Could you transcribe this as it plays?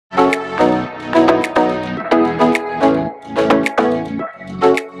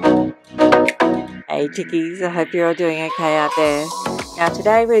Hey chickies, I hope you're all doing okay out there. Now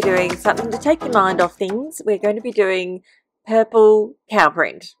today we're doing something to take your mind off things. We're going to be doing purple cow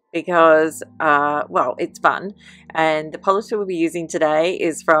print because, well, it's fun. And the polish that we'll be using today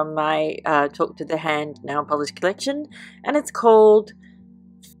is from my Talk to the Hand nail polish collection, and it's called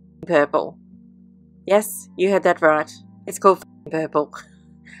Purple. Yes, you heard that right. It's called Purple.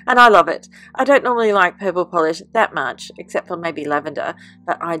 And I love it. I don't normally like purple polish that much, except for maybe lavender,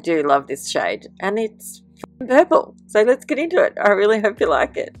 but I do love this shade, and it's purple. So let's get into it. I really hope you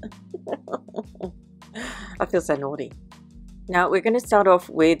like it. I feel so naughty. Now we're going to start off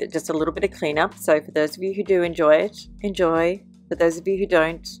with just a little bit of cleanup. So for those of you who do enjoy it, enjoy. For those of you who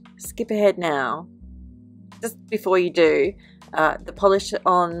don't, skip ahead now. Just before you do, the polish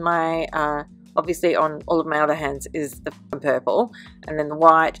on my obviously on all of my other hands is the purple, and then the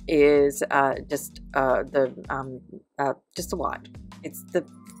white is just the white. It's the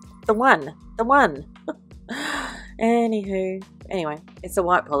one. Anyway, it's a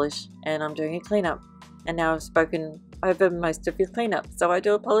white polish, and I'm doing a cleanup. And now I've spoken over most of your cleanup, so I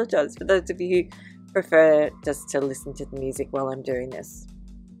do apologize for those of you who prefer just to listen to the music while I'm doing this.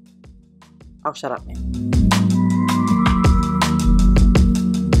 I'll shut up now.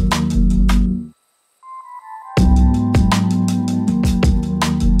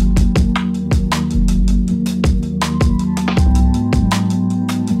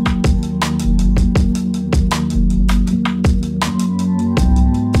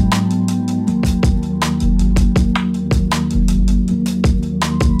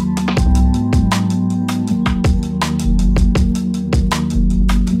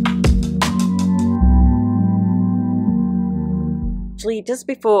 Just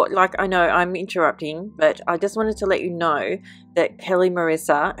before, like, I know I'm interrupting, but I just wanted to let you know that Kelli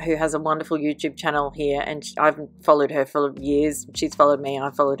Marissa, who has a wonderful YouTube channel here, and I've followed her for years. She's followed me,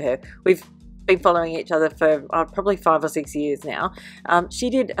 I've followed her. We've been following each other for probably 5 or 6 years now. She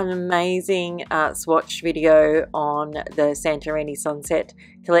did an amazing swatch video on the Santorini Sunset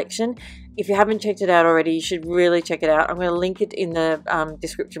collection. If you haven't checked it out already, you should really check it out. I'm going to link it in the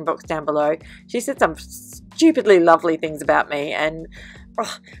description box down below. She said some stupidly lovely things about me, and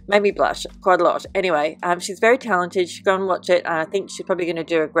made me blush quite a lot. Anyway, she's very talented. You should go and watch it. I think she's probably going to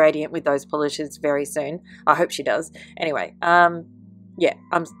do a gradient with those polishes very soon. I hope she does. Anyway, yeah,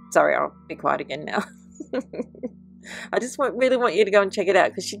 I'm sorry, I'll be quiet again now. I just really want you to go and check it out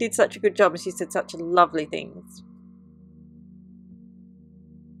because she did such a good job and she said such lovely things.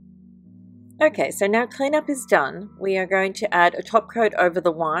 Okay, so now cleanup is done. We are going to add a top coat over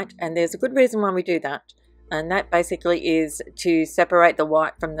the white, and there's a good reason why we do that. And that basically is to separate the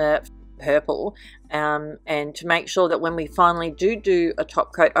white from the purple, and to make sure that when we finally do a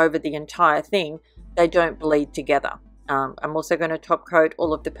top coat over the entire thing, they don't bleed together. I'm also going to top coat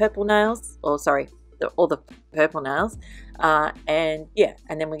all of the purple nails, or sorry, all the purple nails, and yeah,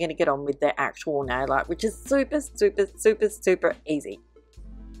 and then we're going to get on with the actual nail art, which is super easy.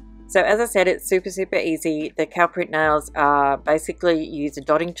 So as I said, it's super easy. The cow print nails are basically, you use a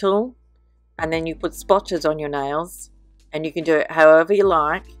dotting tool, and then you put splotches on your nails, and you can do it however you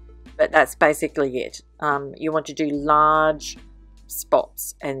like, but that's basically it. You want to do large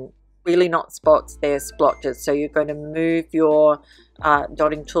spots, and really not spots, they're splotches. So you're going to move your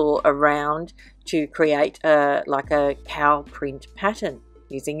dotting tool around to create like a cow print pattern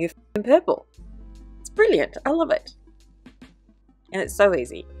using your purple. It's brilliant. I love it. And it's so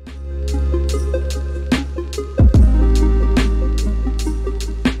easy.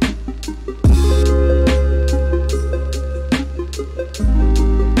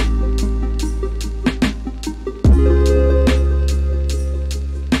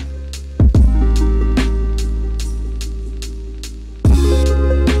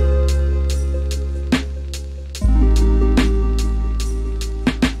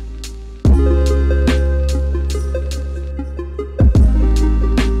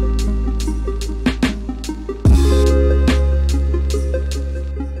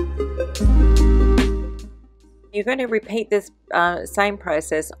 You're going to repeat this same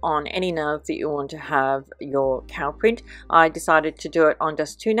process on any nails that you want to have your cow print. I decided to do it on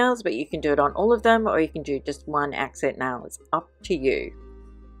just 2 nails, but you can do it on all of them, or you can do just 1 accent nail. It's up to you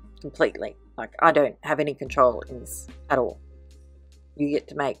completely. Like, I don't have any control in this at all. You get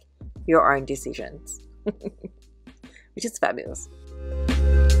to make your own decisions, which is fabulous.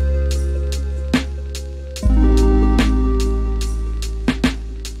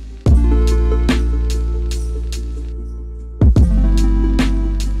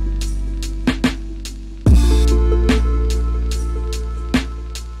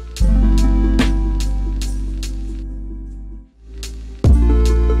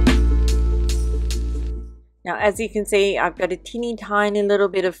 as you can see, I've got a teeny tiny little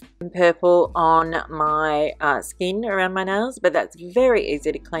bit of purple on my skin around my nails, but that's very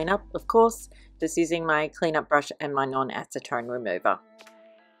easy to clean up, of course, just using my cleanup brush and my non-acetone remover.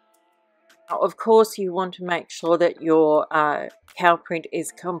 Now, of course, you want to make sure that your cow print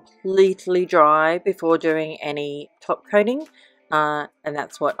is completely dry before doing any top coating, and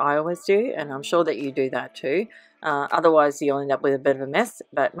that's what I always do, and I'm sure that you do that too. Otherwise you'll end up with a bit of a mess,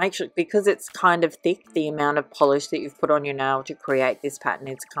 but make sure, because it's kind of thick, the amount of polish that you've put on your nail to create this pattern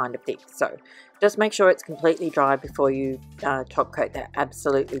is kind of thick, so just make sure it's completely dry before you top coat that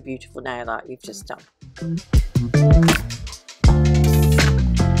absolutely beautiful nail art you've just done.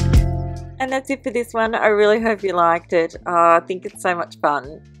 And that's it for this one. I really hope you liked it. I think it's so much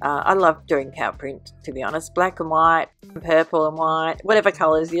fun. I love doing cow print, to be honest. Black and white, purple and white, whatever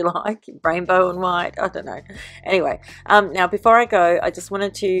colours you like, rainbow and white, I don't know. Anyway, now before I go, I just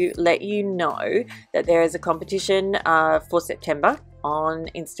wanted to let you know that there is a competition for September on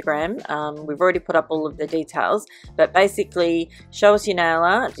Instagram. We've already put up all of the details, but basically show us your nail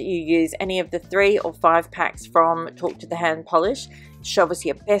art. You use any of the 3 or 5 packs from Talk to the Hand Polish. Show us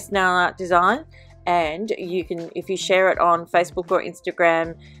your best nail art design, and you can, if you share it on Facebook or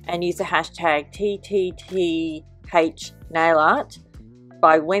Instagram and use the hashtag TTTHNailArt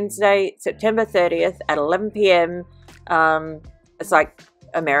by Wednesday, September 30th at 11 p.m. It's like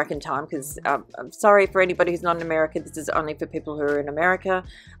American time, because I'm sorry for anybody who's not in America, this is only for people who are in America,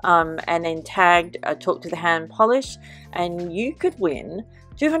 and then tagged Talk to the Hand Polish, and you could win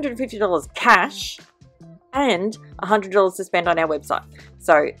 $250 cash and $100 to spend on our website.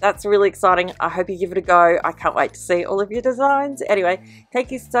 So that's really exciting. I hope you give it a go. I can't wait to see all of your designs. Anyway,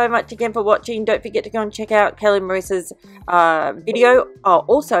 thank you so much again for watching. Don't forget to go and check out Kelli and Marissa's video. Oh,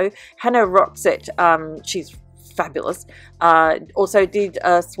 also HannahRoxIt, she's fabulous, also did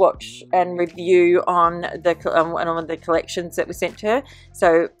a swatch and review on one of the collections that we sent to her,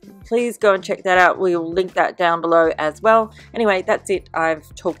 so please go and check that out. We'll link that down below as well. Anyway, that's it.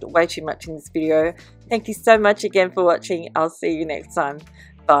 I've talked way too much in this video. Thank you so much again for watching. I'll see you next time.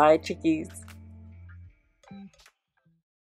 Bye, chickies.